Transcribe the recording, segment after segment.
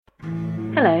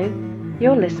Hello,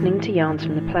 you're listening to Yarns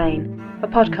from the Plane, a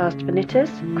podcast for knitters,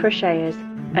 crocheters,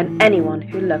 and anyone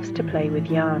who loves to play with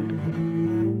yarn.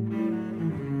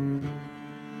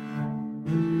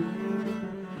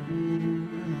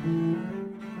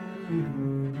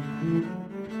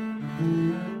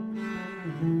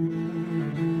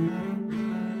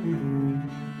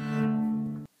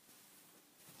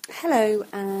 Hello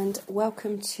and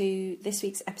welcome to this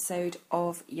week's episode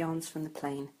of Yarns from the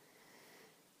Plane.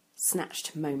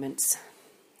 Snatched Moments.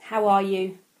 How are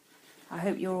you? I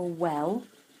hope you're all well.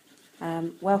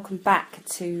 Welcome back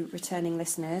to returning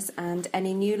listeners and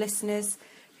any new listeners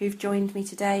who've joined me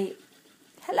today.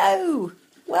 Hello!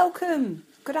 Welcome!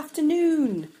 Good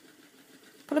afternoon!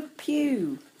 Pull up a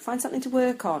pew. Find something to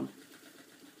work on.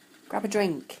 Grab a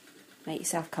drink. Make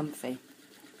yourself comfy.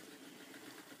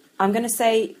 I'm going to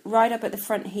say right up at the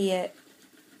front here,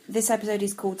 this episode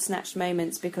is called Snatched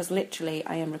Moments because literally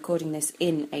I am recording this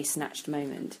in a snatched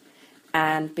moment.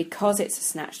 And because it's a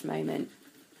snatched moment,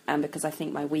 and because I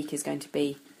think my week is going to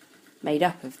be made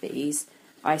up of these,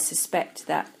 I suspect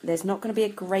that there's not going to be a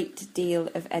great deal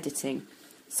of editing.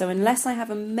 So unless I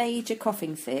have a major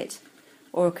coughing fit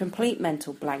or a complete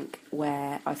mental blank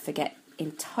where I forget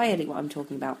entirely what I'm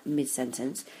talking about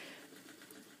mid-sentence,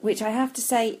 which I have to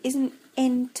say isn't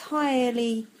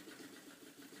entirely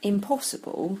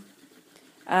impossible,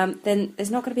 then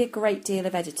there's not going to be a great deal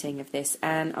of editing of this,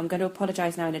 and I'm going to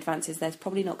apologise now in advance as there's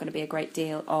probably not going to be a great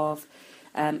deal of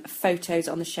photos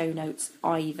on the show notes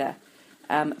either,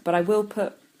 but I will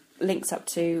put links up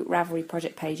to Ravelry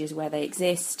project pages where they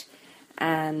exist,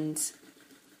 and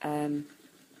that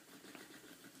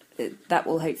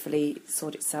will hopefully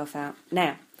sort itself out.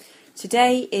 Now,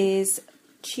 today is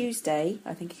Tuesday,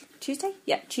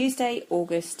 Tuesday,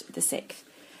 August the 6th.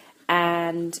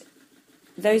 And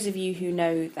those of you who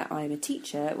know that I'm a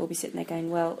teacher will be sitting there going,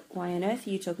 well, why on earth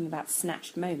are you talking about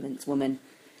snatched moments, woman?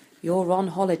 You're on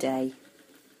holiday.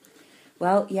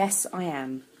 Well, yes, I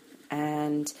am.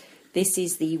 And this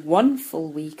is the one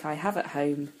full week I have at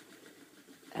home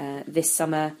this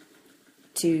summer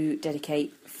to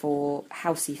dedicate for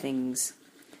housey things.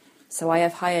 So I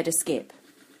have hired a skip.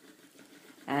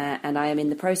 And I am in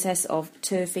the process of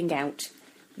turfing out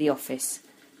the office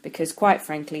because, quite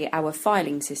frankly, our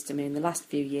filing system in the last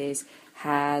few years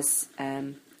has,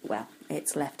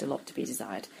 it's left a lot to be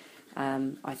desired.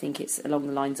 I think it's along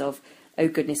the lines of, oh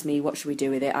goodness me, what should we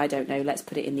do with it? I don't know, let's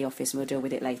put it in the office and we'll deal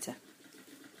with it later.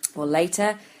 Well,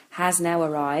 later has now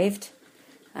arrived,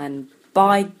 and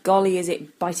by golly is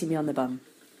it biting me on the bum.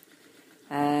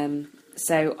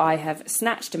 So I have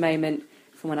snatched a moment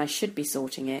from when I should be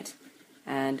sorting it,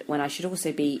 and when I should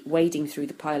also be wading through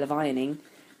the pile of ironing,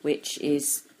 which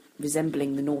is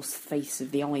resembling the north face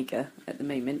of the Eiger at the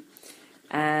moment.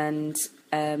 And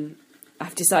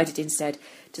I've decided instead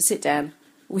to sit down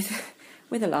with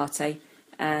a latte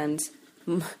and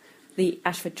the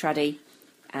Ashford Traddy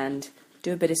and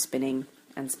do a bit of spinning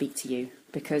and speak to you.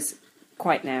 Because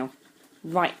right now,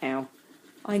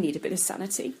 I need a bit of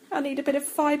sanity. I need a bit of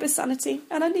fibre sanity.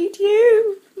 And I need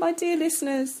you, my dear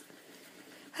listeners.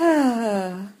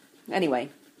 Anyway,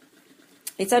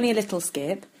 it's only a little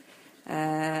skip.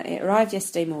 It arrived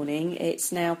yesterday morning.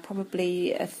 It's now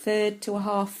probably a third to a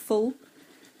half full,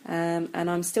 and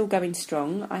I'm still going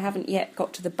strong. I haven't yet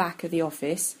got to the back of the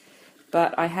office,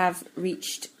 but I have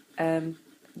reached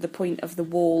the point of the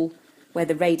wall where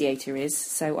the radiator is,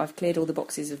 so I've cleared all the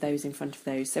boxes of those in front of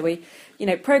those. So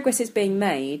progress is being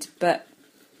made, but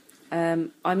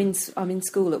I'm in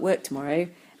school at work tomorrow,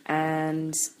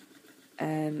 and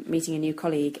meeting a new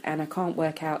colleague, and I can't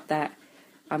work out that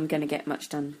I'm going to get much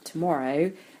done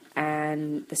tomorrow.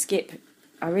 And the skip,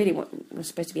 I really was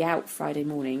supposed to be out Friday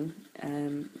morning,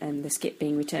 and the skip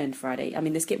being returned Friday. I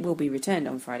mean, the skip will be returned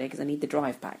on Friday because I need the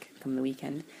drive back come the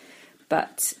weekend.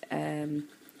 But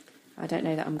I don't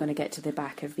know that I'm going to get to the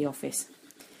back of the office.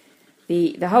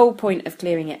 The whole point of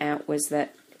clearing it out was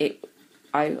that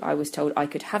I was told I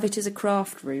could have it as a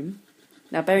craft room.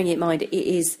 Now, bearing in mind, it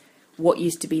is what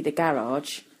used to be the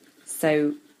garage,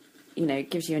 so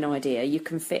it gives you an idea. You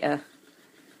can fit a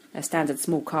standard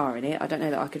small car in it. I don't know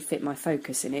that I could fit my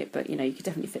Focus in it, but you could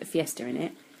definitely fit a Fiesta in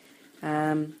it.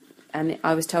 And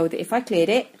I was told that if I cleared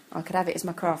it, I could have it as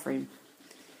my craft room.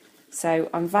 So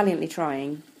I'm valiantly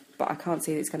trying, but I can't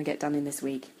see that it's going to get done in this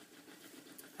week.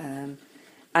 And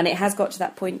it has got to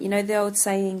that point. The old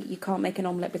saying, you can't make an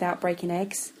omelette without breaking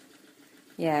eggs?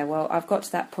 Yeah, well, I've got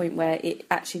to that point where it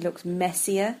actually looks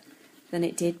messier than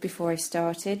it did before I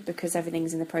started because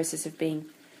everything's in the process of being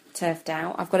turfed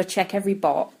out. I've got to check every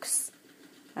box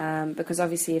because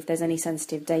obviously if there's any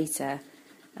sensitive data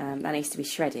that needs to be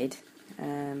shredded,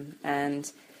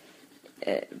 and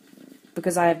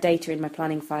because I have data in my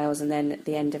planning files, and then at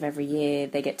the end of every year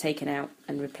they get taken out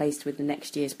and replaced with the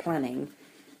next year's planning,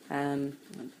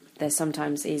 there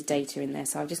sometimes is data in there.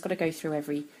 So I've just got to go through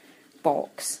every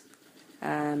box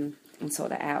and sort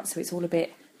that out. So it's all a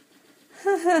bit...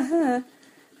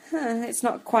 It's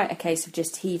not quite a case of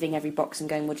just heaving every box and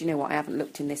going, well, do you know what, I haven't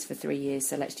looked in this for 3 years,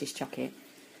 so let's just chuck it.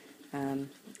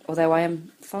 Although I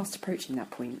am fast approaching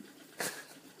that point.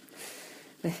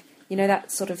 You know,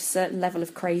 that sort of certain level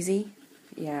of crazy?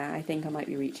 Yeah, I think I might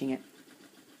be reaching it.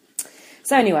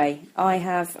 So anyway, I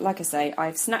have, like I say,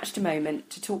 I've snatched a moment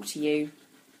to talk to you,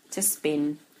 to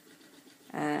spin,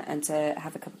 and to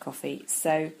have a cup of coffee.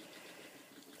 So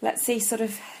let's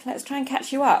try and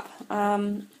catch you up.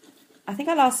 I think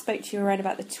I last spoke to you around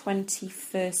about the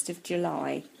 21st of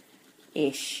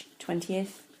July-ish,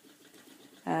 20th,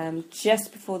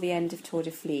 just before the end of Tour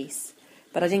de Fleece,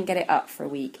 but I didn't get it up for a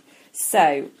week.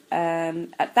 So,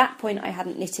 at that point I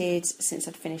hadn't knitted since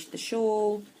I'd finished the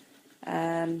shawl.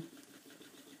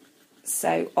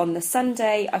 So on the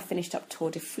Sunday I finished up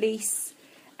Tour de Fleece,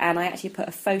 and I actually put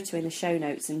a photo in the show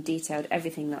notes and detailed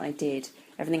everything that I did,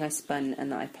 everything I spun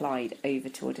and that I applied over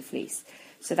Tour de Fleece.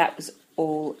 So that was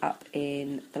all up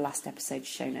in the last episode's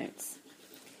show notes.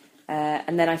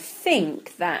 And then I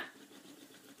think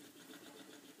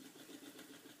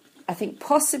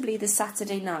possibly the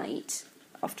Saturday night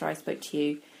after I spoke to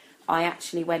you, I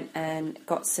actually went and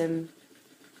got some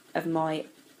of my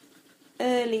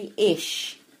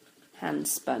early-ish hand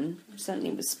spun. Certainly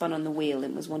it was spun on the wheel.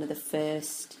 It was one of the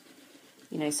first,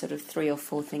 sort of 3 or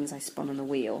 4 things I spun on the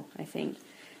wheel, I think.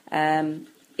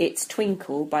 It's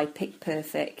Twinkle by Pick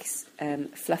Perfect's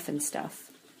Fluff and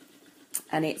Stuff.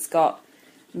 And it's got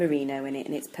merino in it,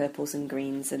 and it's purples and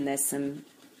greens, and there's some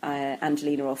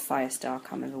Angelina or Firestar, I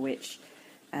can't remember which.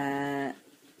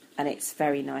 And it's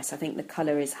very nice. I think the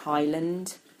colour is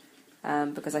Highland,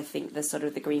 because I think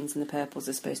the greens and the purples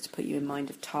are supposed to put you in mind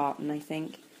of tartan, I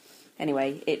think.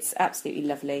 Anyway, it's absolutely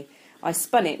lovely. I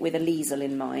spun it with a Liesel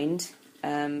in mind,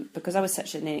 because I was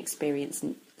such an inexperienced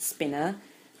spinner,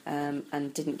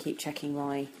 and didn't keep checking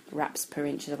my wraps per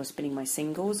inch as I was spinning my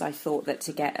singles. I thought that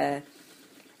to get a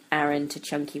Aran to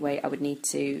chunky weight, I would need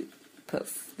to put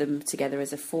them together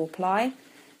as a 4-ply,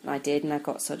 and I did, and I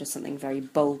got sort of something very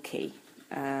bulky.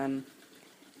 And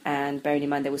bearing in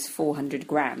mind there was 400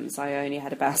 grams, I only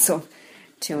had about sort of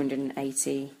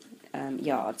 280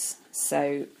 yards,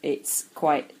 so it's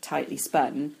quite tightly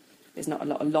spun. There's not a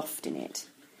lot of loft in it,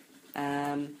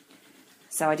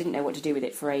 so I didn't know what to do with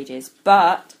it for ages,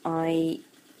 but I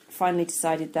finally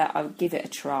decided that I would give it a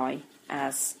try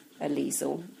as a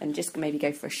Liesel and just maybe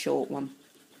go for a short one.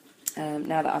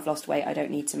 Now that I've lost weight, I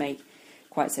don't need to make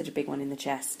quite such a big one in the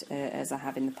chest as I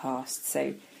have in the past,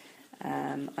 so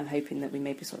I'm hoping that we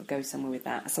maybe sort of go somewhere with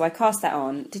that. So I cast that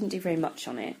on, didn't do very much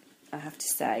on it, I have to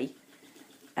say,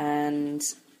 and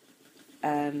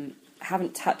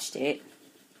haven't touched it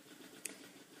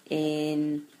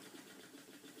in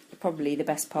probably the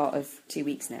best part of 2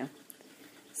 weeks now.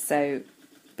 So,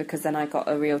 because then I got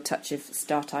a real touch of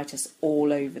startitis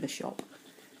all over the shop.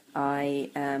 I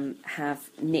have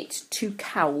knit 2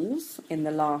 cowls in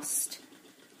the last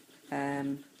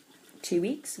 2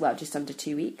 weeks, well, just under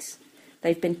 2 weeks.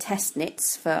 They've been test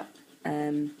knits for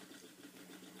Auntie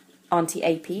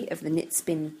AP of the Knit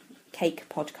Spin Cake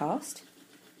podcast.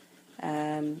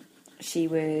 She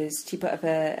put up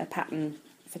a pattern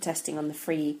for testing on the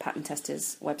free pattern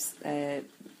testers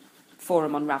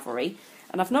forum on Ravelry,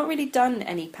 and I've not really done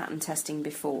any pattern testing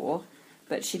before,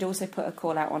 but she'd also put a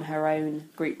call out on her own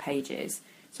group pages,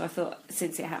 so I thought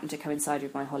since it happened to coincide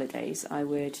with my holidays I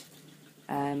would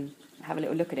have a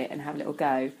little look at it and have a little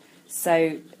go.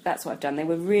 So that's what I've done. They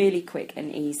were really quick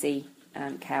and easy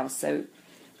cows, so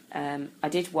I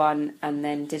did one and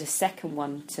then did a second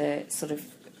one to sort of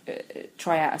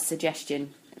try out a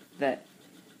suggestion that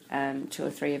 2 or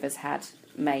 3 of us had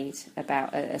made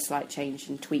about a slight change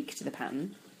and tweak to the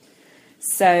pattern.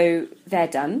 So they're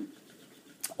done,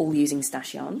 all using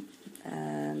stash yarn.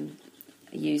 I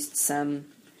used some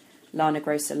Lana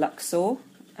Grossa Luxor,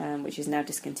 which is now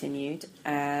discontinued,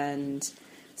 and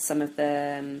some of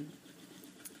the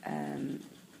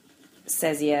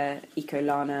Cesia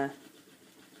Ecolana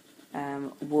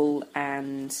wool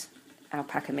and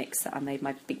alpaca mix that I made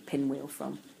my big pinwheel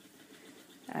from.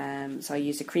 So I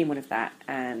used a cream one of that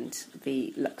and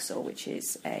the Luxor, which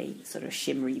is a sort of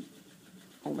shimmery,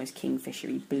 almost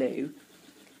kingfishery blue.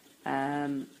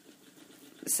 But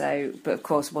of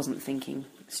course wasn't thinking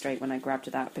straight when I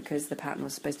grabbed that, because the pattern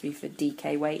was supposed to be for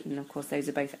DK weight, and of course those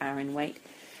are both Aran weight.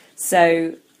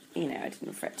 So, I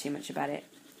didn't fret too much about it.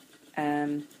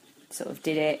 Sort of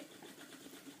did it,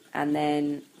 and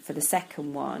then for the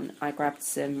second one, I grabbed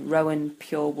some Rowan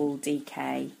Pure Wool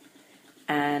DK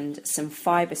and some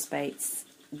Fibre Space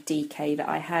DK that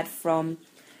I had from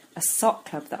a sock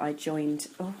club that I joined,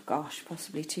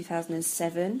 possibly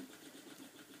 2007.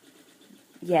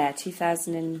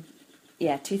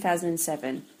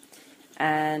 2007.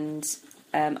 And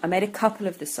I made a couple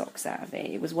of the socks out of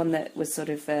it. It was one that was sort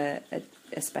of a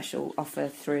special offer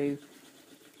through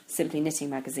Simply Knitting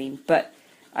magazine. But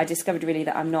I discovered really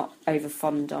that I'm not over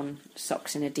fond on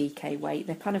socks in a DK weight.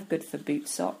 They're kind of good for boot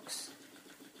socks.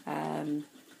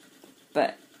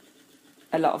 But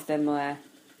a lot of them were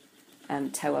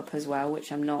toe up as well,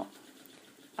 which I'm not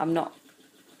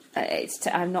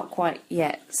quite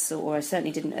yet, or I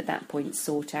certainly didn't at that point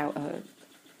sort out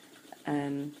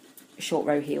a short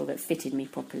row heel that fitted me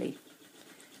properly.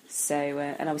 So,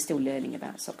 and I was still learning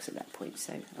about socks at that point,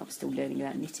 so I was still learning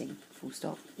about knitting, full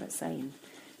stop, let's say. In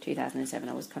 2007,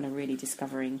 I was kind of really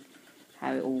discovering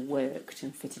how it all worked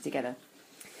and fitted together.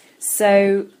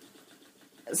 So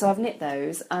I've knit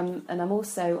those, and I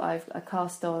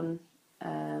cast on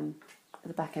at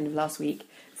the back end of last week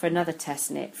for another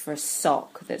test knit for a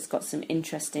sock that's got some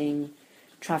interesting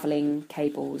travelling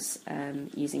cables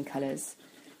using colours.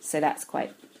 So that's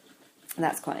quite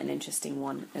an interesting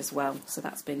one as well. So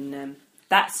that's been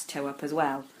that's toe up as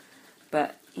well.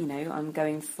 But I'm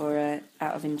going for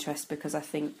out of interest because I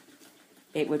think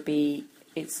I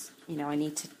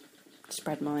need to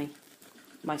spread my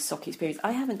sock experience.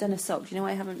 I haven't done a sock. Do you know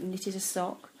I haven't knitted a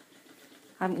sock?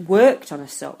 I haven't worked on a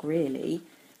sock really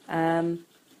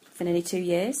for nearly 2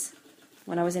 years.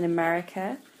 When I was in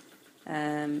America,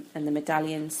 and the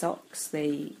medallion socks,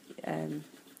 the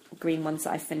green ones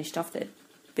that I finished off that had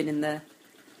been in the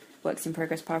works in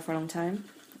progress pile for a long time,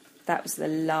 that was the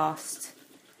last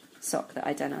sock that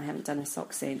I'd done. I haven't done a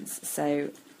sock since. So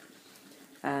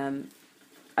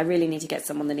I really need to get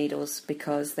some on the needles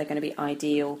because they're going to be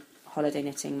ideal holiday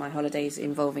knitting. My holidays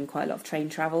involving quite a lot of train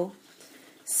travel.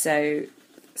 So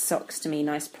socks to me,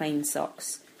 nice plain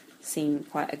socks, seem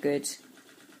quite a good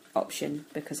option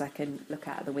because I can look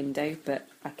out of the window, but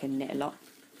I can knit a lot.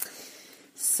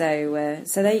 So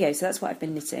there you go. So that's what I've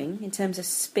been knitting. In terms of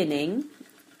spinning,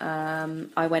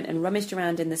 I went and rummaged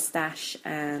around in the stash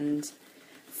and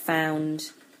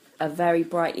found a very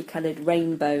brightly coloured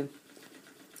rainbow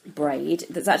braid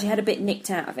that's actually had a bit nicked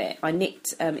out of it.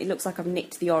 It looks like I've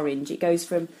nicked the orange. It goes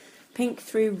from pink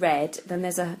through red, then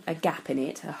there's a gap in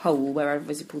it, a hole where I've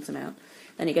obviously pulled them out.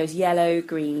 Then it goes yellow,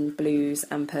 green, blues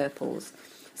and purples.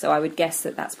 So I would guess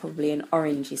that that's probably an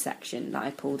orangey section that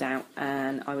I pulled out,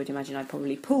 and I would imagine I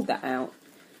probably pulled that out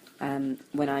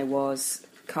when I was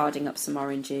carding up some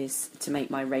oranges to make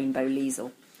my rainbow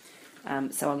liesel.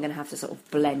 So I'm going to have to sort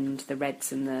of blend the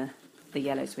reds and the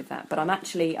yellows with that. But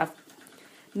I've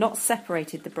not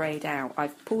separated the braid out.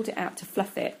 I've pulled it out to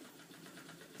fluff it,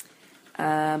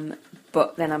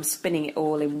 but then I'm spinning it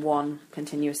all in one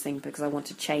continuous thing because I want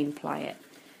to chain ply it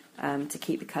to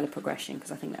keep the colour progression,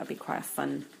 because I think that would be quite a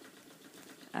fun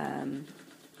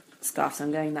scarf. So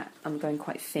I'm going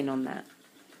quite thin on that.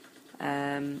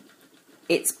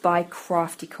 It's by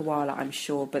Crafty Koala, I'm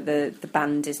sure, but the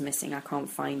band is missing. I can't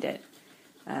find it.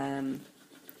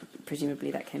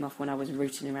 Presumably that came off when I was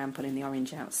rooting around pulling the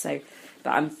orange out.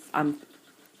 But I'm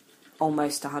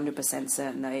almost 100%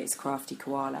 certain that it's Crafty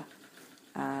Koala,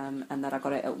 and that I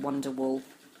got it at Wonderwool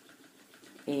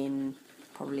in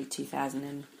probably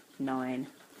 2009,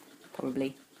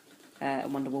 probably at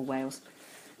Wonderwool Wales.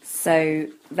 So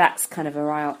that's kind of a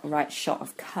right shot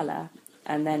of colour,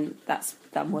 and then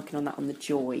I'm working on that on the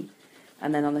Joy,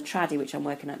 and then on the Traddy, which I'm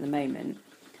working at the moment,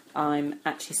 I'm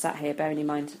actually sat here, bearing in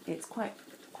mind it's quite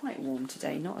warm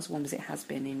today, not as warm as it has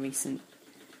been in recent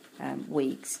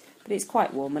weeks, but it's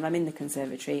quite warm, and I'm in the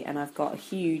conservatory, and I've got a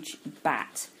huge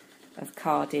bat of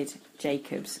carded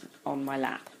Jacobs on my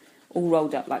lap, all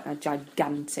rolled up like a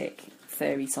gigantic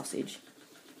furry sausage.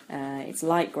 It's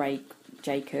light grey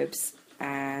Jacobs,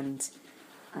 and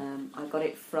I got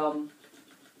it from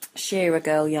Shearer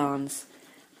Girl Yarns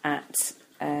at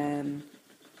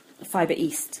Fibre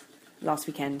East last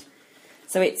weekend.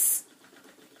 So it's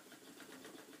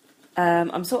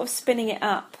I'm sort of spinning it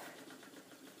up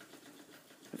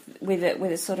with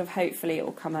a sort of, hopefully it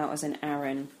will come out as an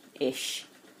Aran-ish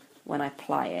when I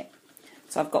ply it.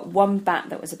 So I've got one bat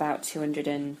that was about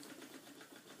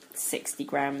 260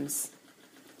 grams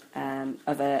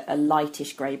of a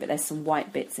lightish grey, but there's some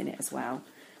white bits in it as well.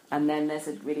 And then there's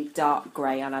a really dark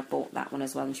grey, and I bought that one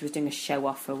as well. And she was doing a show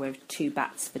offer with 2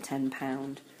 bats for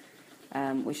 £10,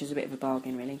 which is a bit of a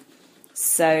bargain, really.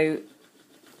 So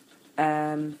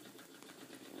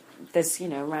there's,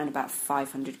 around about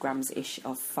 500 grams-ish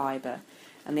of fibre.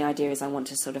 And the idea is I want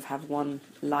to sort of have one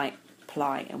light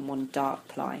ply and one dark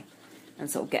ply and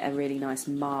sort of get a really nice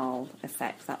marl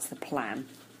effect. That's the plan.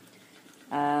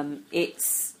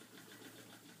 It's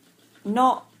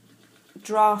not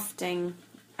drafting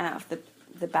out of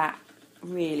the bat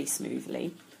really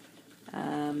smoothly.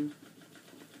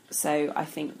 So I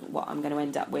think what I'm going to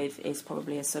end up with is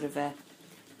probably a sort of a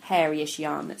hairy-ish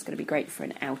yarn that's going to be great for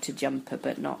an outer jumper,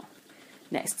 but not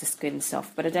next to skin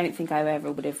soft. But I don't think I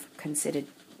ever would have considered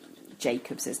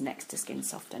Jacobs as next to skin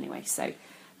soft anyway, so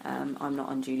I'm not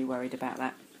unduly worried about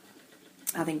that.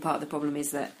 I think part of the problem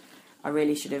is that I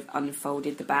really should have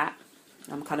unfolded the bat.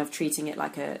 I'm kind of treating it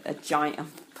like a giant,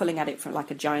 I'm pulling at it from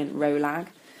like a giant rolag,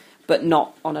 but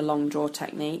not on a long draw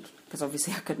technique, because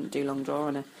obviously I couldn't do long draw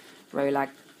on a rolag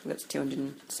that's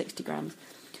 260 grams.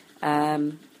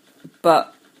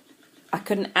 But I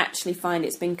couldn't actually find,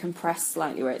 it's been compressed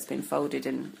slightly where it's been folded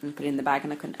and put in the bag,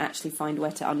 and I couldn't actually find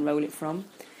where to unroll it from.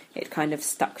 It kind of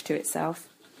stuck to itself.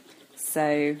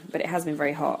 So, but it has been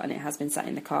very hot and it has been sat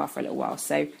in the car for a little while.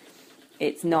 So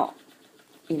it's not,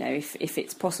 you know, if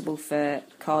it's possible for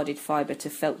carded fibre to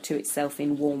felt to itself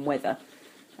in warm weather,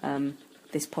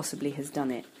 this possibly has done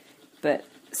it. But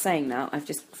saying that, I've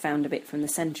just found a bit from the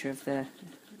centre of the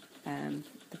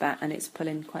bat and it's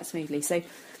pulling quite smoothly. So,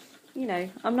 you know,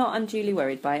 I'm not unduly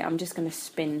worried by it. I'm just going to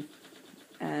spin,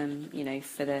 you know,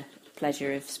 for the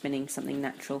pleasure of spinning something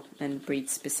natural and breed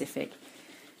specific.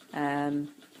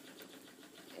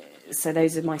 So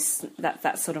those are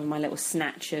that's sort of my little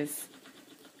snatch of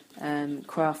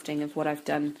crafting of what I've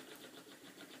done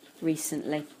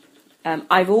recently.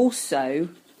 I've also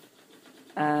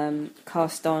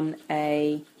cast on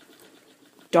a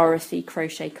Dorothy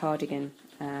crochet cardigan,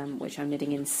 which I'm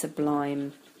knitting in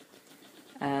Sublime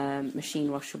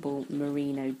machine washable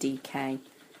merino DK,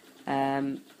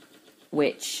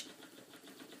 which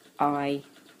I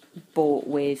bought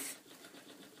with,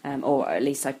 or at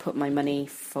least I put my money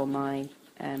for my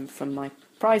from my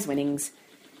prize winnings,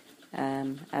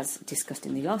 as discussed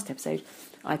in the last episode.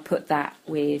 I put that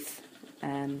with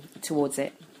towards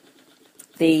it.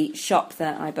 The shop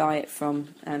that I buy it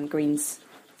from, Green's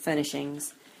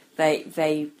Furnishings,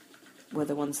 they were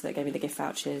the ones that gave me the gift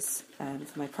vouchers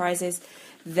for my prizes.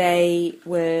 They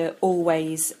were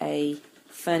always a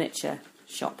furniture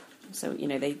shop. So, you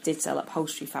know, they did sell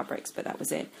upholstery fabrics, but that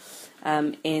was it.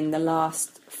 In the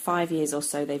last 5 years or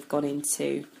so, they've gone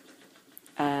into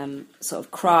sort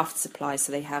of craft supplies.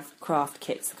 So they have craft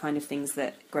kits, the kind of things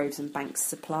that Groves and Banks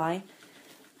supply.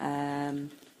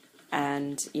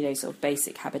 And, you know, sort of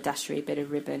basic haberdashery, a bit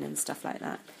of ribbon and stuff like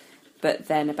that. But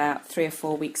then about 3 or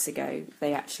 4 weeks ago,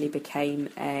 they actually became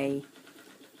a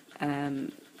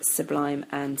Sublime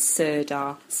and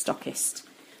Sirdar stockist.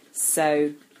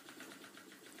 So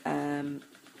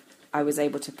I was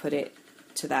able to put it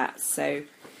to that. So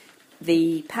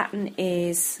the pattern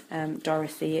is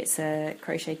Dorothy. It's a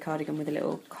crochet cardigan with a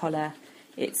little collar.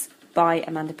 It's by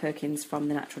Amanda Perkins from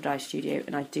the Natural Dye Studio,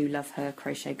 and I do love her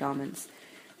crochet garments.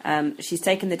 She's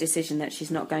taken the decision that she's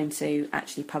not going to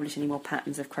actually publish any more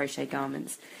patterns of crochet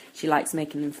garments. She likes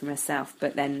making them for herself,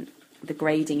 but then the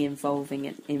grading involved in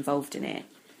it,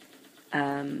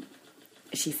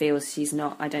 she feels she's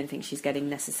not, I don't think she's getting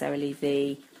necessarily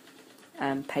the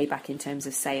payback in terms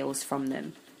of sales from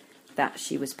them that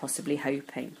she was possibly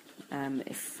hoping,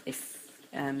 if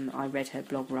I read her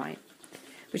blog right,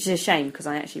 which is a shame because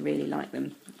I actually really like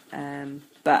them,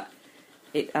 but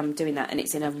I'm doing that, and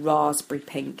it's in a raspberry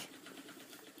pink.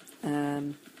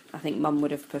 I think Mum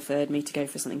would have preferred me to go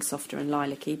for something softer and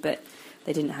lilac-y, but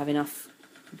they didn't have enough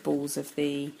balls of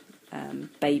the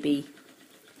baby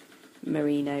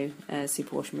merino,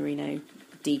 superwash merino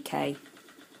DK.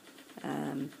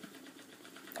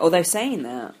 Although saying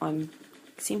that, I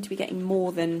seem to have got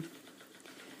more than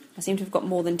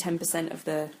 10% of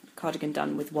the cardigan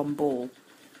done with one ball,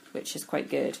 which is quite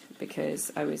good,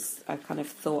 because I kind of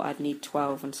thought I'd need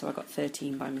 12, and so I got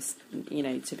 13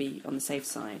 to be on the safe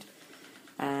side.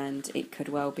 And it could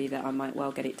well be that I might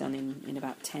well get it done in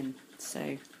about 10,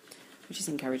 so, which is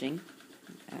encouraging.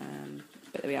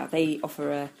 But there we are. They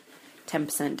offer a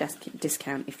 10%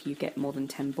 discount if you get more than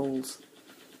 10 balls.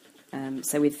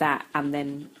 So with that, and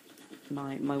then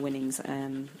my winnings,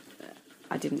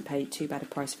 I didn't pay too bad a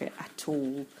price for it at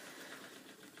all.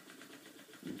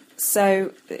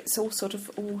 So it's all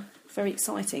very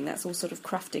exciting. That's all sort of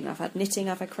crafting. I've had knitting,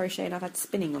 I've had crochet, and I've had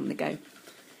spinning on the go.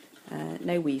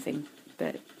 No weaving,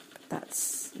 but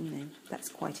that's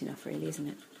quite enough, really, isn't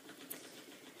it?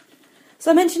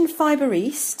 So I mentioned Fibre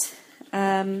East.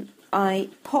 I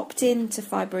popped into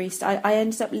Fibre East. I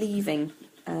ended up leaving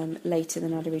later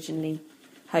than I'd originally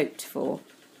hoped for.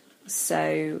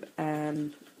 So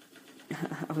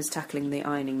I was tackling the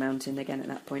ironing mountain again at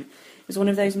that point. It was one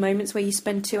of those moments where you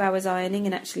spend 2 hours ironing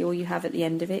and actually all you have at the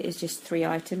end of it is just 3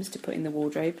 items to put in the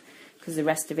wardrobe, because the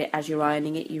rest of it, as you're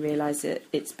ironing it, you realise that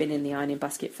it's been in the ironing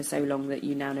basket for so long that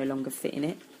you now no longer fit in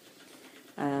it.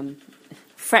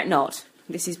 Fret not,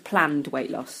 this is planned weight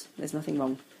loss. There's nothing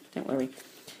wrong, don't worry.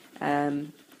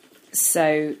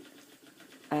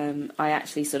 I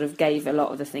actually sort of gave a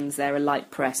lot of the things there a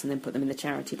light press and then put them in the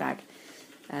charity bag.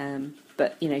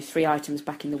 But, 3 items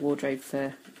back in the wardrobe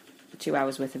for 2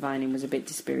 hours worth of ironing was a bit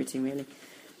dispiriting, really.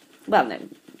 Well, no,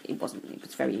 it wasn't. It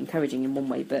was very encouraging in one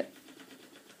way, but,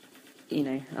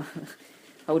 I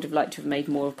would have liked to have made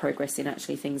more progress in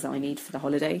actually things that I need for the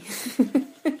holiday.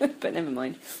 But never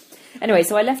mind. Anyway,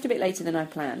 so I left a bit later than I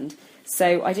planned.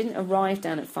 So I didn't arrive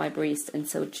down at Fibre East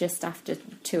until just after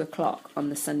 2 o'clock on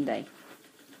the Sunday.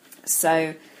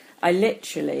 So I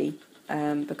literally,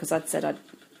 because I'd said I'd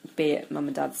be at Mum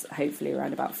and Dad's hopefully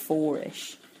around about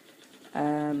 4ish,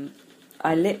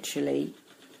 I literally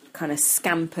kind of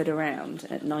scampered around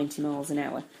at 90 miles an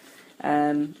hour.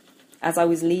 As I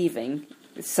was leaving,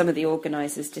 some of the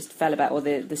organisers just fell about, or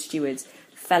the stewards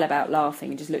fell about laughing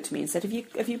and just looked at me and said, have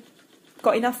you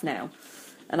got enough now?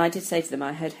 And I did say to them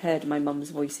I had heard my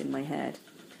mum's voice in my head.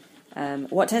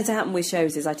 What tends to happen with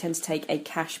shows is I tend to take a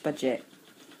cash budget.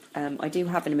 I do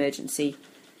have an emergency,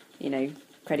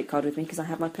 credit card with me because I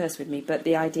have my purse with me. But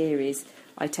the idea is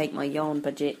I take my yarn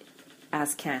budget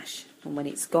as cash. And when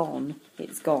it's gone,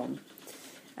 it's gone.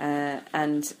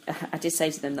 And I did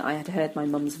say to them that I had heard my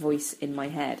mum's voice in my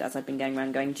head as I'd been going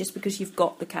around going, just because you've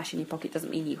got the cash in your pocket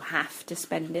doesn't mean you have to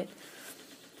spend it.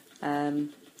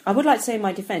 I would like to say in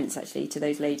my defence, actually, to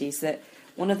those ladies that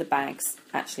one of the bags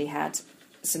actually had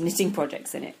some knitting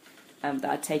projects in it that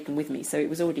I'd taken with me. So it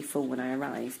was already full when I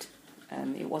arrived.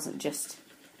 It wasn't just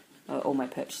all my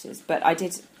purchases. But I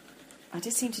did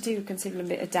seem to do a considerable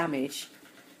bit of damage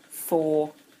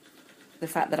for the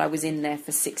fact that I was in there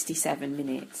for 67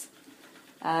 minutes.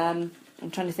 I'm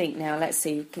trying to think now. Let's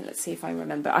see if I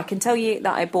remember. I can tell you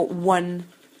that I bought one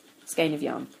skein of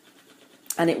yarn,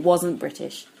 and it wasn't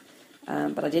British.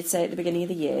 But I did say at the beginning of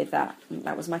the year that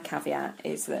was my caveat,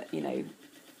 is that,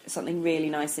 something really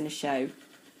nice in a show,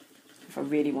 if I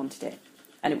really wanted it.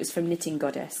 And it was from Knitting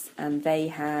Goddess. And they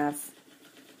have,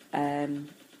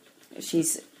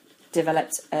 she's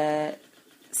developed a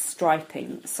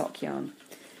striping sock yarn.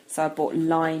 So I bought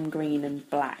lime green and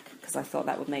black because I thought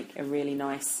that would make a really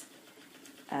nice,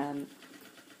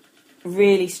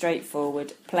 really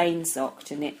straightforward, plain sock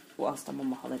to knit whilst I'm on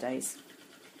my holidays.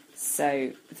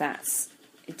 So it's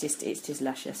just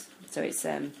luscious. So it's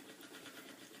I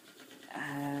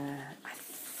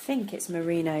think it's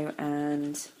merino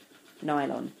and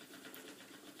nylon.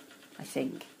 I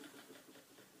think.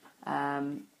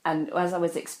 And as I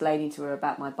was explaining to her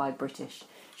about my Buy British,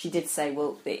 she did say,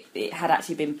 well, it had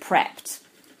actually been prepped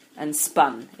and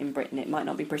spun in Britain. It might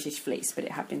not be British fleece, but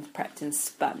it had been prepped and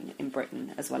spun in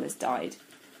Britain as well as dyed,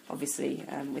 obviously,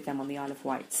 with them on the Isle of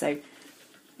Wight. So,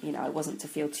 I wasn't to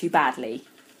feel too badly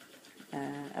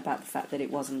about the fact that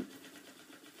it wasn't,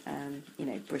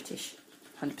 British,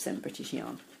 100% British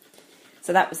yarn.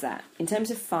 So that was that. In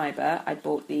terms of fibre, I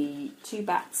bought the two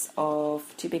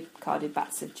big carded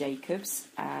bats of Jacobs,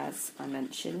 as I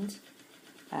mentioned,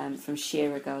 from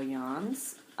Shearer Girl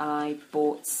Yarns. I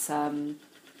bought some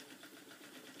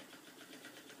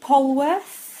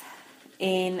Polworth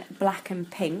in black and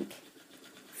pink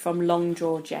from Long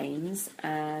Draw James,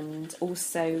 and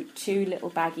also 2 little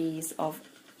baggies of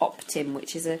Optim,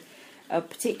 which is a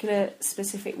particular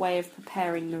specific way of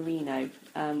preparing merino,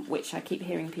 which I keep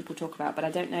hearing people talk about, but I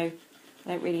don't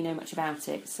really know much about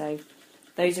it. So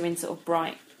those are in sort of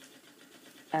bright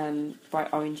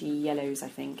orangey yellows, I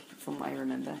think, from what I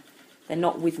remember. They're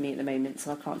not with me at the moment,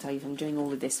 so I can't tell you if I'm doing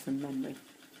all of this from memory.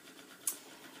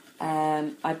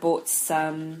 I bought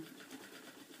some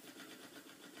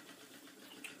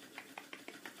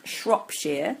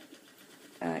Shropshire,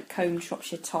 combed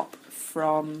Shropshire top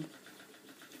from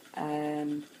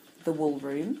the Wool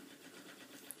Room.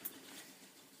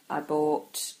 I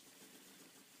bought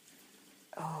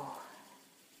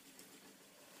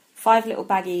 5 little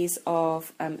baggies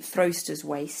of Throster's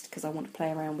waste because I want to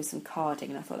play around with some carding,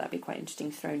 and I thought that'd be quite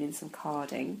interesting thrown in some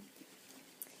carding.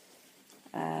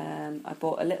 I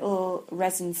bought a little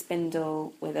resin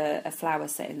spindle with a flower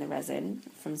set in the resin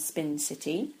from Spin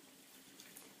City.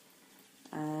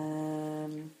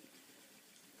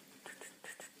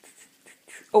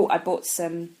 I bought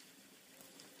some...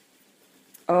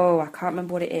 I can't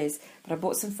remember what it is, but I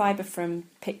bought some fibre from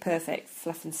Pick Perfect,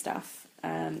 Fluff and Stuff.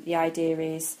 The idea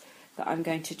is that I'm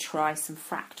going to try some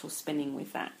fractal spinning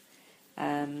with that.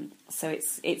 So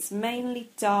it's mainly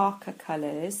darker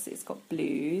colours. It's got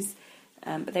blues,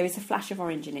 but there is a flash of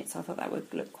orange in it, so I thought that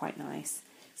would look quite nice.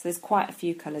 So there's quite a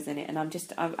few colours in it, and I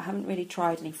haven't really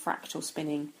tried any fractal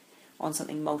spinning on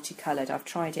something multicoloured. I've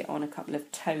tried it on a couple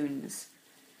of tones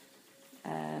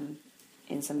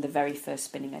in some of the very first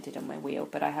spinning I did on my wheel,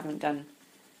 but I haven't done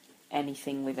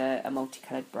anything with a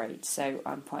multicoloured braid, so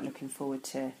I'm quite looking forward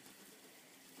to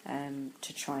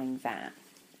trying that.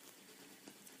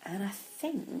 And I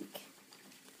think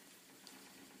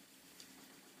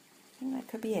that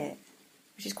could be it,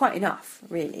 which is quite enough,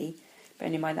 really,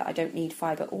 bearing in mind that I don't need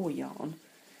fibre or yarn.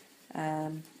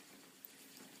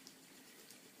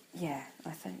 Yeah,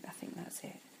 I think that's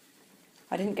it.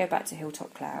 I didn't go back to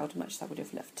Hilltop Cloud, much as I would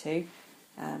have loved to.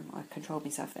 I controlled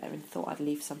myself there and thought I'd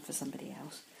leave some for somebody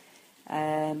else.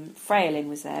 Freya Lynn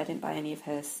was there. I didn't buy any of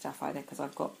her stuff either because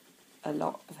I've got a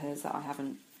lot of hers that I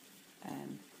haven't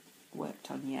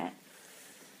worked on yet.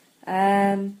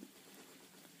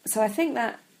 So I think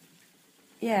that,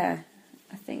 yeah,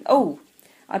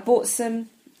 I bought some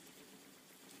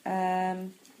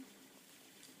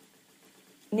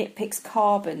Knit Picks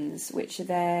Carbons, which are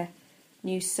their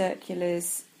new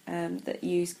circulars that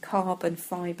use carbon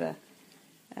fibre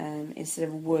instead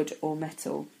of wood or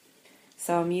metal.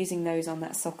 So I'm using those on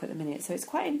that sock at the minute. So it's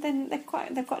they've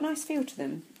got a nice feel to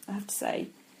them, I have to say.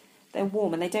 They're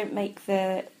warm and they don't make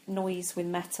the noise with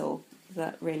metal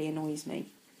that really annoys me.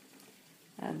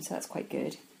 So that's quite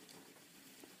good.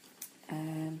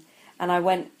 And I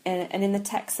went and in the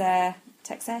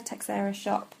Texera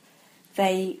shop,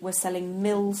 they were selling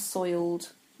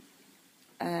mill-soiled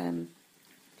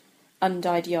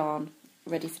undyed yarn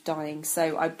ready for dyeing.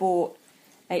 So I bought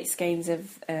 8 skeins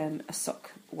of a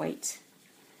sock weight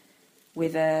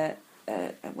with I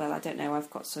don't know, I've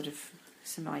got sort of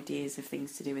some ideas of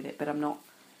things to do with it, but I'm not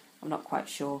quite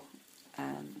sure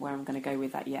where I'm going to go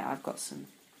with that yet. I've got some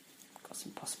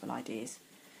possible ideas,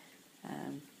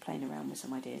 playing around with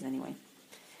some ideas anyway.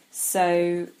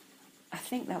 So I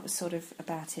think that was sort of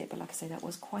about it, but like I say, that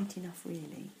was quite enough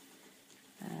really.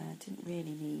 Didn't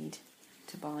really need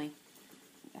to buy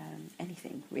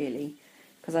anything really,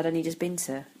 because I'd only just been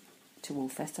to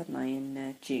Woolfest, hadn't I,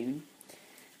 in June.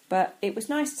 But it was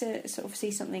nice to sort of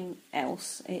see something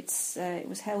else. It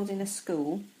was held in a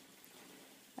school,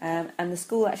 and the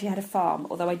school actually had a farm,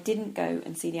 although I didn't go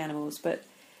and see the animals, but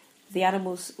the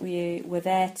animals were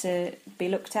there to be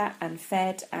looked at and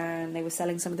fed, and they were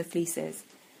selling some of the fleeces.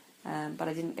 But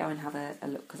I didn't go and have a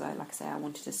look because, I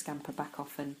wanted to scamper back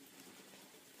off and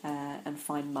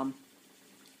find Mum.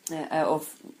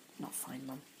 Not find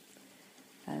Mum.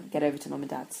 Get over to Mum and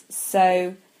Dad's.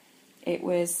 So it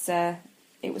was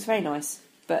very nice,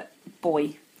 but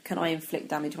boy, can I inflict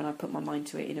damage when I put my mind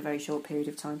to it in a very short period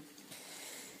of time.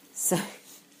 So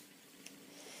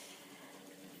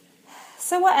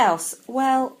what else?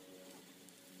 Well,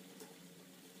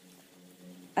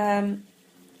 I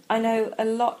know a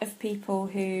lot of people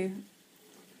who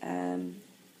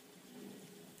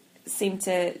seem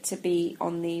to be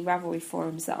on the Ravelry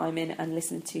forums that I'm in and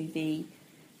listen to the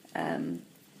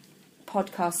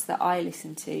podcasts that I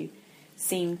listen to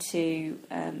seem to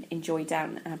enjoy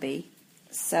Downton Abbey.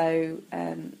 So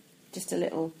just a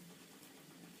little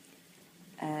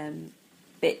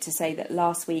bit to say that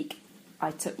last week I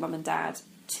took Mum and Dad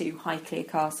to Highclere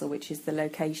Castle, which is the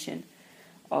location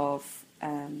of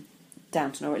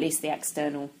Downton, or at least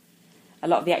a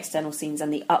lot of the external scenes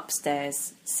and the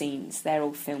upstairs scenes, they're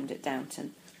all filmed at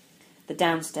Downton. The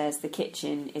downstairs, the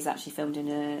kitchen, is actually filmed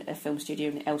in a film studio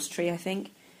in Elstree, I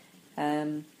think,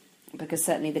 because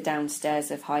certainly the downstairs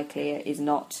of Highclere is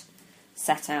not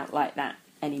set out like that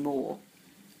anymore.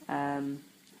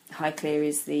 Highclere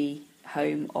is the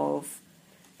home of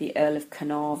the Earl of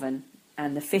Carnarvon,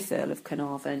 and the 5th Earl of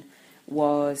Carnarvon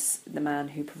was the man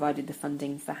who provided the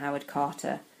funding for Howard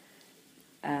Carter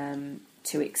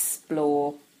to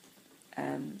explore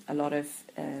a lot of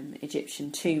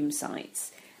Egyptian tomb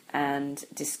sites and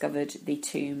discovered the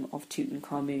tomb of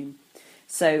Tutankhamun.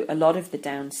 So a lot of the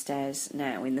downstairs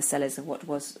now, in the cellars of what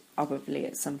was probably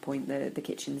at some point the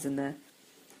kitchens and the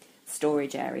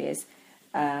storage areas,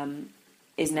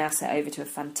 is now set over to a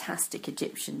fantastic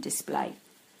Egyptian display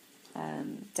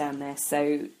down there.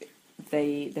 So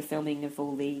the filming of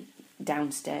all the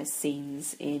downstairs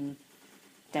scenes in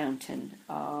Downton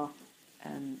are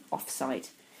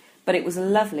off-site. But it was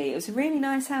lovely. It was a really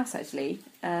nice house, actually.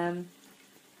 And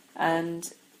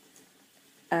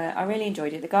I really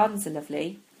enjoyed it. The gardens are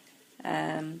lovely.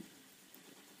 And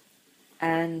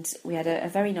we had a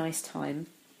very nice time.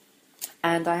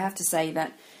 And I have to say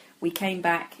that we came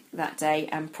back that day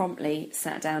and promptly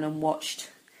sat down and watched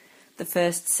the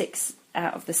first 6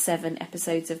 out of the 7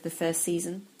 episodes of the first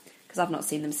season, because I've not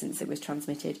seen them since it was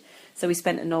transmitted. So we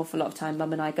spent an awful lot of time,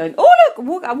 Mum and I, going, oh,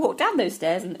 look, I walked down those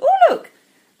stairs, and oh,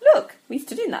 look, we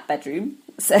stood in that bedroom.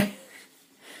 So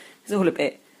it's all a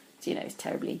bit, it's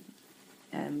terribly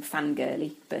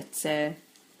fangirly,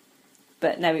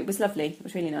 but no, it was lovely. It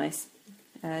was really nice.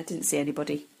 Didn't see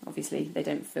anybody. Obviously, they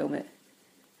don't film it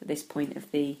at this point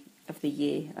of the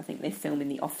year. I think they film in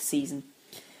the off season.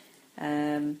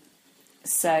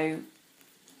 So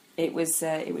it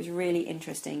was really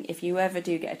interesting. If you ever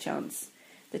do get a chance,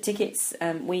 the tickets,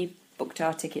 we booked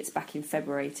our tickets back in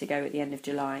February to go at the end of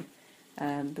July,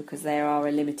 because there are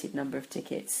a limited number of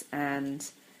tickets, and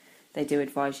they do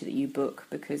advise you that you book,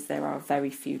 because there are very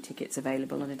few tickets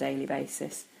available on a daily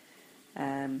basis.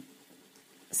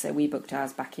 So we booked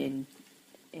ours back in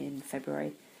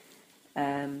February.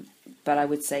 But I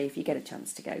would say if you get a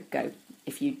chance to go.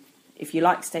 If you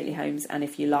like Stately Homes and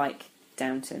if you like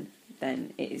Downton,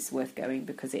 then it is worth going,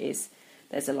 because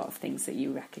there's a lot of things that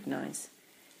you recognise.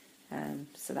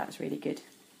 So that was really good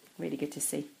to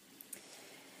see.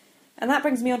 And that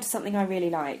brings me on to something I really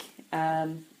like,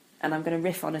 and I'm going to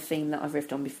riff on a theme that I've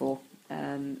riffed on before.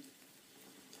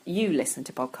 You listen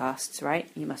to podcasts, right?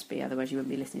 You must be, otherwise you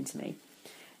wouldn't be listening to me.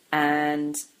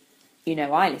 And,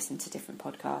 I listen to different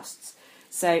podcasts.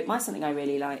 So something I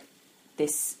really like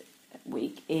this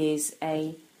week is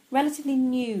a relatively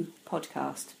new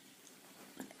podcast.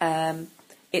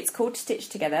 It's called Stitch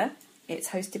Together. It's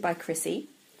hosted by Chrissy,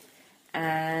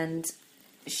 and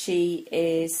she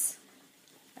is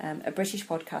a British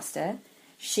podcaster.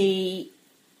 She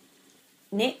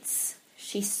knits,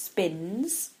 she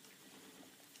spins,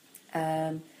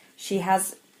 she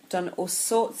has done all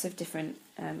sorts of different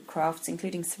crafts,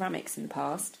 including ceramics in the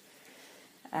past,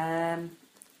 and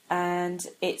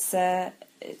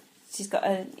she's got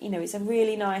it's a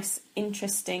really nice,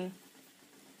 interesting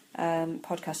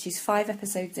podcast. She's 5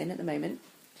 episodes in at the moment,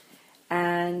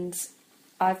 and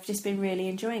I've just been really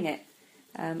enjoying it.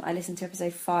 I listened to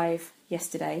episode 5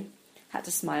 yesterday. Had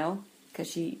to smile because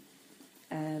she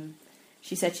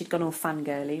said she'd gone all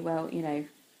fangirly. Well,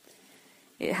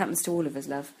 it happens to all of us,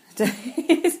 love.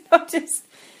 It's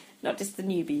not just the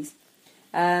newbies.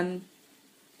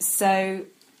 So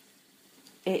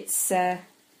it's well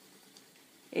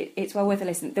worth a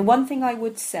listen. The one thing I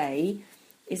would say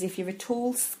is, if you're at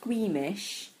all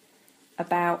squeamish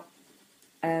about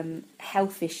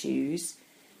health issues,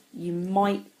 you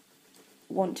might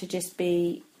want to just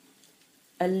be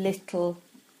a little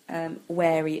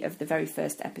wary of the very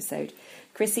first episode.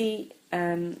 Chrissy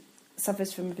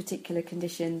suffers from a particular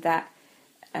condition that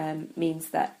means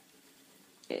that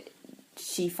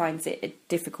she finds it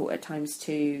difficult at times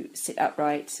to sit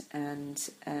upright and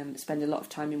spend a lot of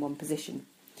time in one position.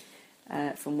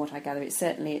 From what I gather, it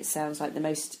sounds like the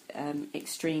most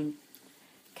extreme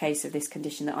case of this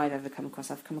condition that I've ever come across.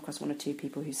 I've come across 1 or 2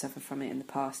 people who suffer from it in the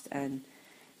past, and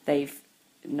they've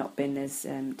not been as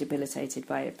debilitated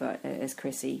by it, but as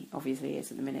Chrissy obviously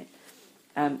is at the minute.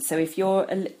 So if you're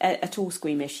at all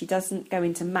squeamish, she doesn't go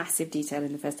into massive detail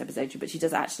in the first episode, but she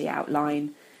does actually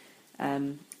outline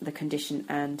the condition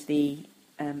and the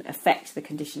effect the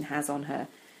condition has on her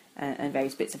and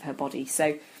various bits of her body.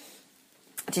 So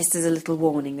just as a little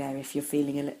warning there, if you're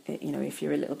feeling if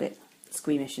you're a little bit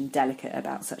squeamish and delicate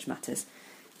about such matters,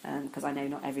 because I know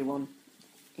not everyone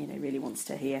really wants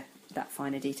to hear that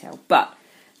finer detail. But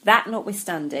that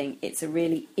notwithstanding, it's a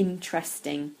really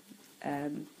interesting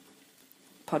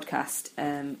podcast,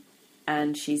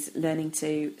 and she's learning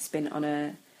to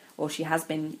spin or she has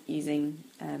been using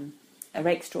a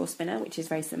rake straw spinner, which is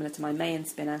very similar to my Mayan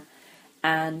spinner,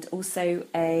 and also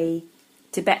a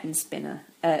Tibetan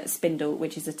spindle,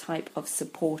 which is a type of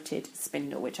supported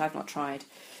spindle, which I've not tried.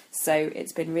 So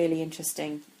it's been really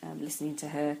interesting listening to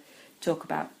her talk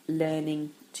about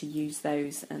learning to use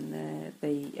those and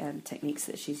the techniques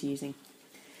that she's using.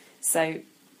 So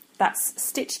that's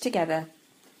Stitched Together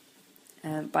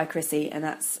by Chrissy, and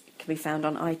that can be found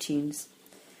on iTunes.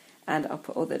 And I'll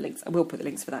put all the links. I will put the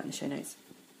links for that in the show notes.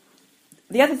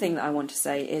 The other thing that I want to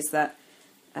say is that,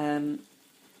 and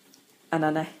I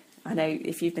know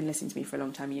if you've been listening to me for a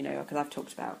long time, because I've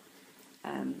talked about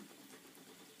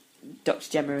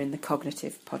Dr. Gemma in the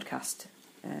Cognitive podcast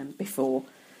before.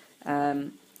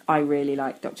 I really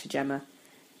like Dr. Gemma.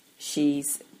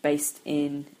 She's based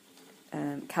in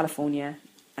California,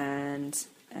 and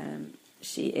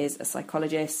she is a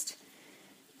psychologist,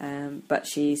 but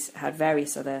she's had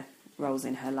various other roles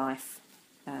in her life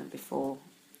before.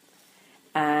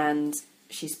 And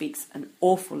she speaks an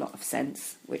awful lot of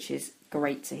sense, which is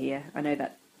great to hear. I know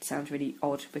that sounds really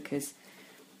odd because,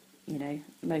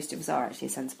 most of us are actually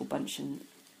a sensible bunch, and,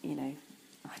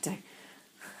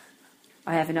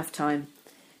 I have enough time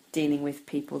dealing with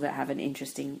people that have an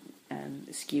interesting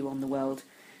skew on the world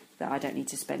that I don't need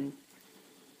to spend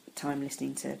time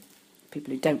listening to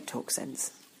people who don't talk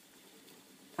sense.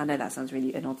 I know that sounds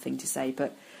really an odd thing to say,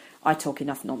 but I talk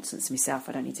enough nonsense myself.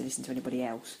 I don't need to listen to anybody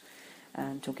else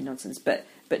talking nonsense. But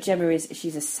Gemma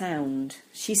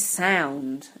she's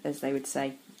sound, as they would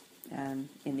say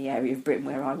in the area of Britain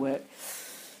where I work.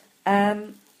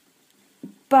 But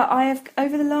I have,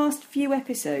 over the last few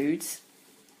episodes,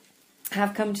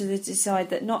 have come to decide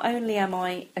that not only am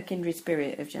I a kindred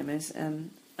spirit of Gemma's,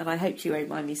 and I hope you won't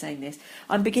mind me saying this,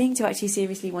 I'm beginning to actually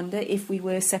seriously wonder if we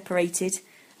were separated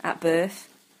at birth.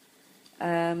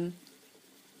 Any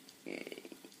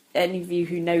of you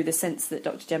who know the sense that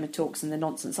Dr. Gemma talks and the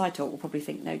nonsense I talk will probably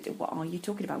think, no, what are you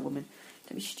talking about, woman?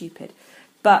 Don't be stupid.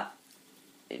 But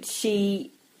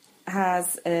she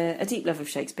has a deep love of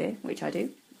Shakespeare, which I do.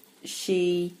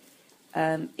 She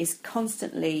is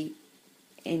constantly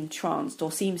entranced,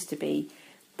 or seems to be,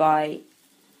 by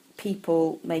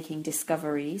people making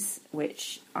discoveries,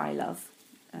 which I love,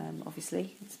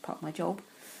 obviously. It's part of my job.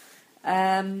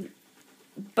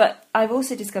 But I've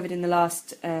also discovered in the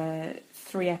last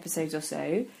 3 episodes or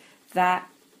so that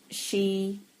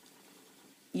she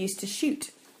used to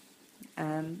shoot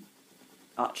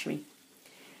archery.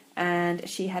 And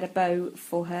she had a bow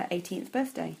for her 18th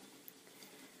birthday.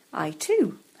 I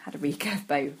too had a recurve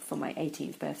bow for my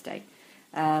 18th birthday.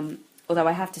 Although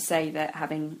I have to say that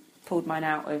having pulled mine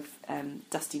out of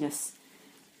dustiness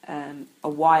a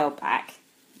while back,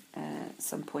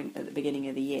 some point at the beginning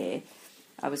of the year,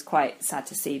 I was quite sad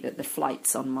to see that the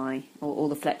flights on all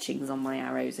the fletchings on my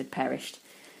arrows had perished.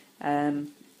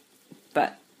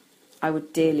 But I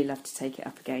would dearly love to take it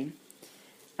up again.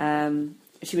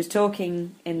 She was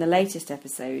talking in the latest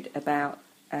episode about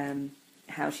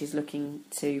how she's looking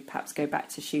to perhaps go back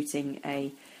to shooting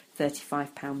a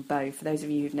 35-pound bow. For those of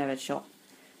you who've never shot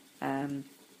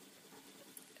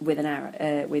with an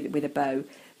arrow, with a bow,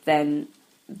 then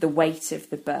the weight of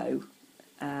the bow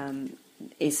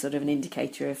is sort of an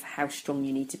indicator of how strong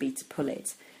you need to be to pull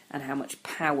it and how much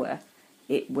power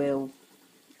it will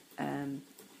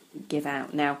give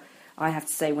out. Now, I have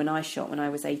to say, when I shot when I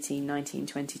was 18, 19,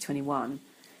 20, 21,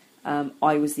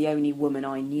 I was the only woman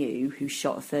I knew who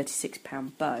shot a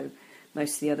 36-pound bow.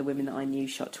 Most of the other women that I knew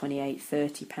shot 28,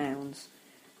 30 pounds.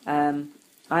 I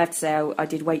have to say I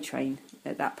did weight train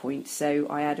at that point, so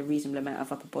I had a reasonable amount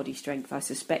of upper body strength. I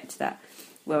suspect that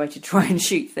were I to try and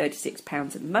shoot 36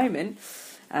 pounds at the moment,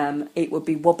 it would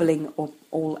be wobbling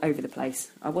all over the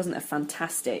place. I wasn't a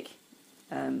fantastic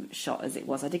shot as it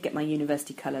was. I did get my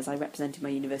university colours. I represented my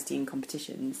university in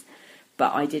competitions,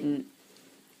 but I didn't...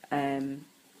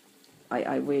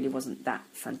 I really wasn't that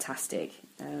fantastic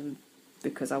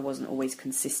because I wasn't always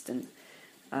consistent.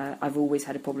 I've always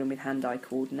had a problem with hand-eye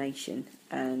coordination,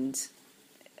 and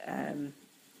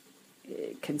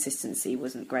consistency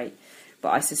wasn't great. But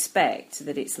I suspect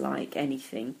that it's like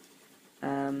anything.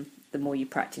 The more you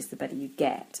practice, the better you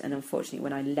get. And unfortunately,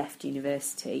 when I left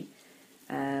university,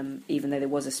 even though there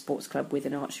was a sports club with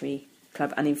an archery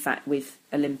club, and in fact with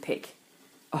Olympic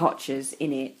archers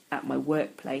in it at my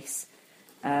workplace,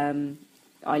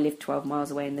 I lived 12 miles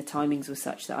away, and the timings were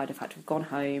such that I'd have had to have gone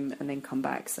home and then come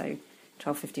back. So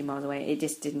 12, 15 miles away, it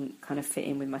just didn't kind of fit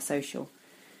in with my social.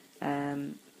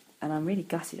 And I'm really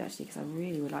gutted, actually, because I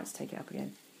really would like to take it up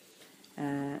again.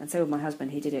 And so with my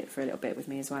husband, he did it for a little bit with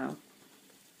me as well.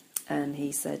 And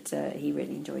he said he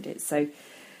really enjoyed it. So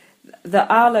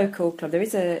our local club, there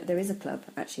is a club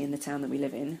actually in the town that we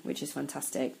live in, which is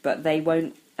fantastic, but they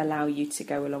won't allow you to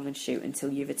go along and shoot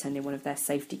until you've attended one of their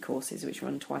safety courses, which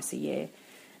run twice a year,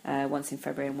 once in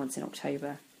February and once in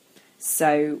October.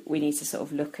 So we need to sort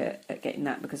of look at getting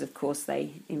that, because of course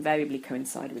they invariably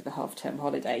coincide with the half-term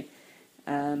holiday,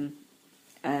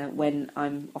 when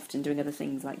I'm often doing other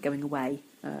things like going away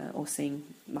or seeing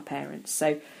my parents.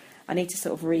 So I need to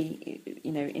sort of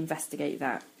investigate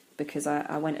that, because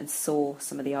I went and saw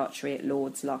some of the archery at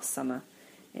Lord's last summer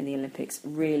in the Olympics,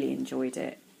 really enjoyed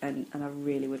it, and I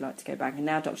really would like to go back. And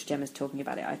now Dr. Gemma's talking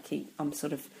about it, I'm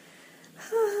sort of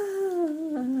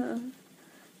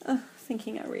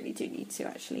thinking I really do need to,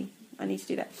 actually. I need to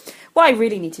do that. What I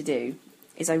really need to do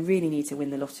is I really need to win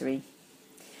the lottery.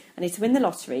 I need to win the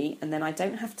lottery, and then I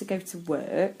don't have to go to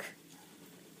work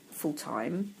full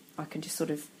time. I can just sort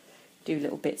of do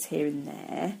little bits here and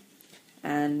there.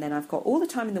 And then I've got all the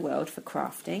time in the world for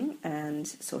crafting and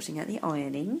sorting out the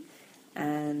ironing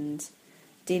and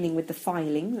dealing with the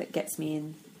filing that gets me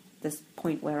in this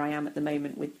point where I am at the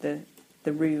moment with the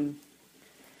room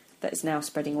that is now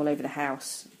spreading all over the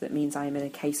house. That means I am in a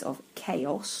case of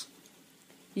chaos.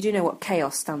 You do know what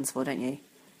chaos stands for, don't you?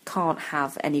 can't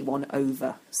have anyone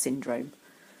over syndrome.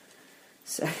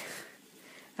 So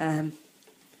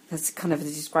that's kind of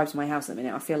describes my house at the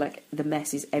minute. I feel like the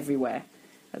mess is everywhere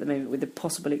at the moment, with the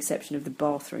possible exception of the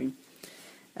bathroom.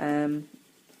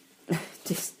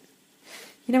 Just,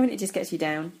 you know, when it just gets you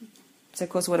down. So, of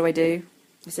course, what do?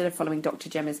 Instead of following Dr.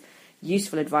 Gemma's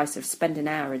useful advice of spend an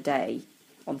hour a day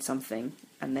on something,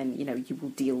 and then, you know, you will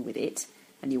deal with it,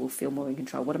 and you will feel more in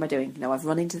control. What am I doing? No, I've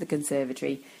run into the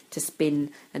conservatory to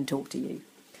spin and talk to you.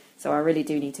 So I really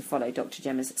do need to follow Dr.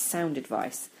 Gemma's sound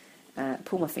advice,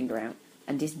 pull my finger out,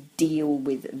 and just deal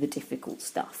with the difficult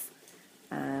stuff.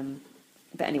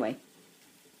 But anyway,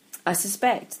 I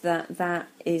suspect that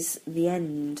is the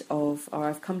end of, or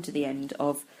I've come to the end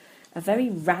of, a very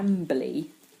rambly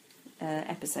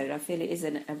episode. I feel it is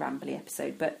a rambly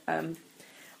episode, but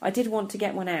I did want to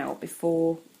get one out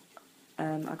before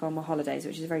I go on my holidays,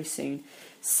 which is very soon.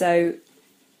 So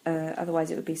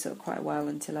otherwise it would be sort of quite a while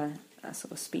until I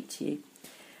sort of speak to you.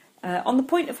 On the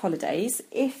point of holidays,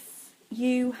 if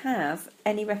you have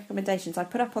any recommendations, I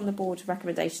put up on the board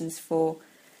recommendations for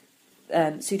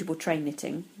suitable train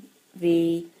knitting.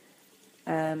 The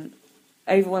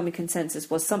overwhelming consensus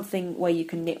was something where you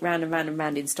can knit round and round and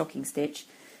round in stocking stitch.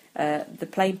 The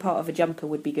plain part of a jumper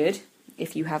would be good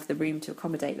if you have the room to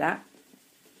accommodate that.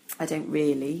 I don't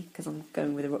really, because I'm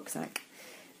going with a rucksack.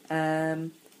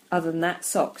 Other than that,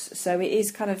 socks. So it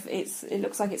is kind of, it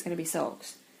looks like it's going to be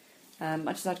socks.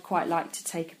 Much as I'd quite like to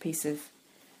take a piece of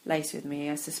lace with me,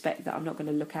 I suspect that I'm not going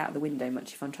to look out of the window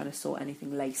much if I'm trying to sort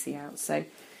anything lacy out. So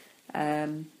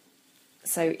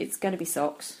it's going to be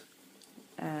socks.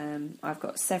 I've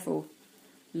got several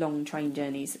long train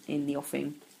journeys in the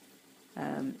offing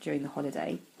during the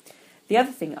holiday. The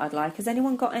other thing I'd like, has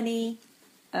anyone got any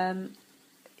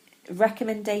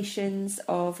recommendations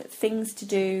of things to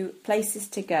do, places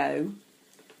to go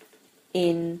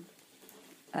in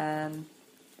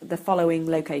the following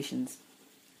locations?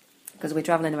 Because we're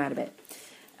travelling around a bit.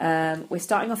 We're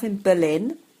starting off in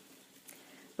Berlin.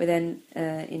 We're then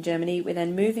in Germany. We're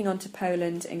then moving on to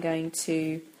Poland and going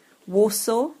to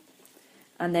Warsaw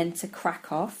and then to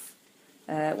Krakow.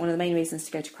 One of the main reasons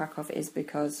to go to Krakow is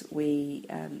because we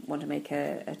want to make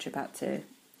a trip out to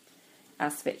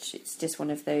Auschwitz. It's just one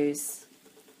of those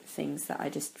things that I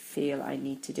just feel I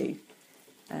need to do.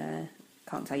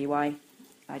 Can't tell you why.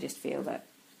 I just feel that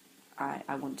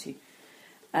I want to.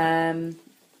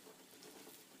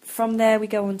 From there we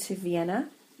go on to Vienna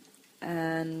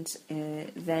and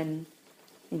then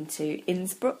into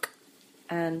Innsbruck,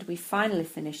 and we finally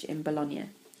finish in Bologna.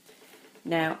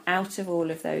 Now, out of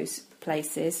all of those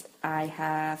places, I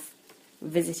have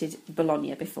visited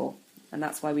Bologna before, and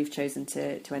that's why we've chosen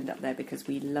to end up there, because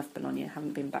we love Bologna.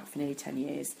 Haven't been back for nearly 10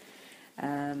 years.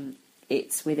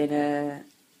 It's within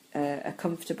a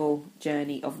comfortable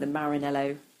journey of the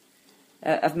Maranello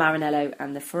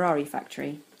and the Ferrari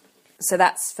factory. So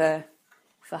that's for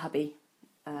hubby.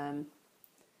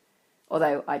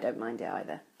 Although I don't mind it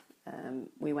either.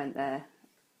 We went there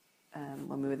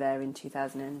when we were there in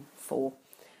 2004,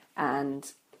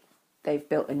 and they've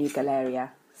built a new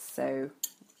Galleria, so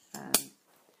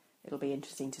it'll be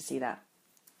interesting to see that.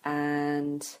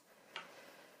 And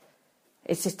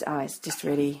it's just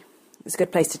really, it's a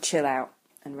good place to chill out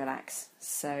and relax.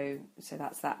 So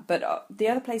that's that. But the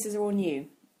other places are all new.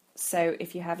 So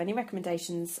if you have any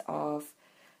recommendations of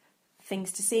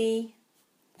things to see,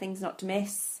 things not to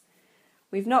miss,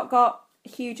 we've not got a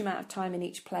huge amount of time in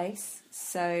each place.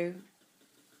 So,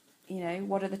 you know,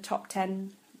 what are the top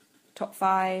 10, top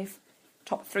 5,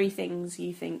 top 3 things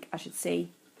you think I should see?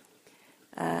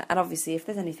 And obviously, if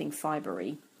there's anything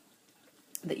fibery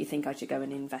that you think I should go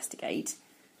and investigate,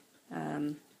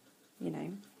 you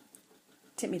know,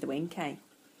 tip me the wink, eh?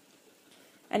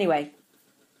 Anyway,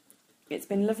 it's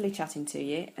been lovely chatting to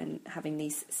you and having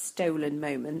these stolen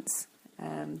moments.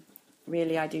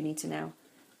 Really, I do need to now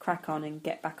crack on and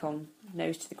get back on,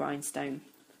 nose to the grindstone,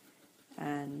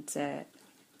 and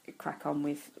crack on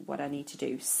with what I need to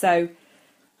do. So,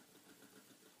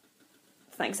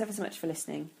 thanks ever so much for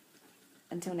listening.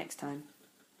 Until next time,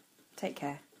 take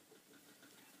care.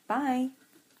 Bye.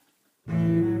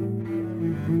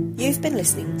 You've been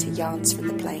listening to Yarns from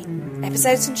the Plane.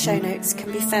 Episodes and show notes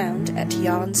can be found at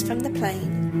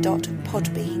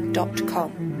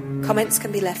yarnsfromtheplane.podbean.com. Comments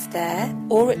can be left there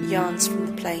or at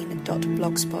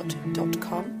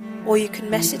yarnsfromtheplane.blogspot.com, or you can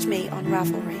message me on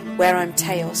Ravelry, where I'm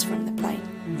Tales from the Plane.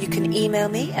 You can email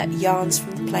me at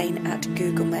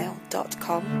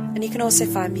yarnsfromtheplane@googlemail.com, and you can also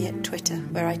find me at Twitter,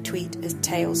 where I tweet as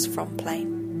Tales from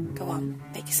Plane. Go on,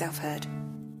 make yourself heard.